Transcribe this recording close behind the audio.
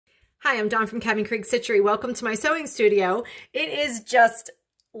Hi, I'm Dawn from Cabin Creek Stitchery. Welcome to my sewing studio. It is just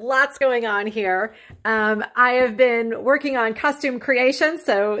lots going on here. I have been working on costume creation,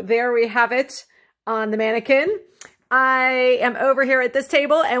 so there we have it on the mannequin. I am over here at this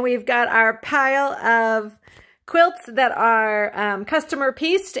table and we've got our pile of quilts that are customer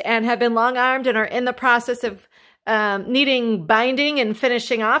pieced and have been long armed and are in the process of needing binding and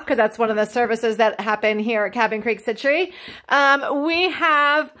finishing off, because that's one of the services that happen here at Cabin Creek Stitchery. We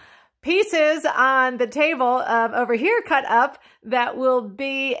have pieces on the table over here cut up that will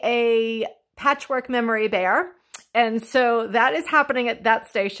be a patchwork memory bear. And so that is happening at that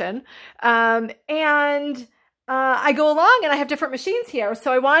station. I go along and I have different machines here.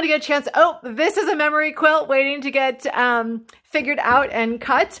 So I wanted to get a chance. Oh, this is a memory quilt waiting to get figured out and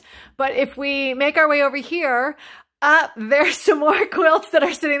cut. But if we make our way over here, there's some more quilts that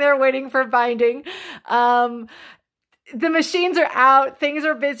are sitting there waiting for binding. The machines are out. Things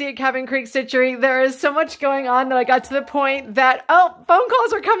are busy at Cabin Creek Stitchery. There is so much going on that I got to the point that, phone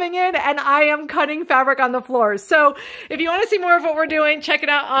calls are coming in and I am cutting fabric on the floor. So if you want to see more of what we're doing, check it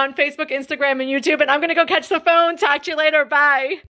out on Facebook, Instagram, and YouTube. And I'm going to go catch the phone. Talk to you later. Bye.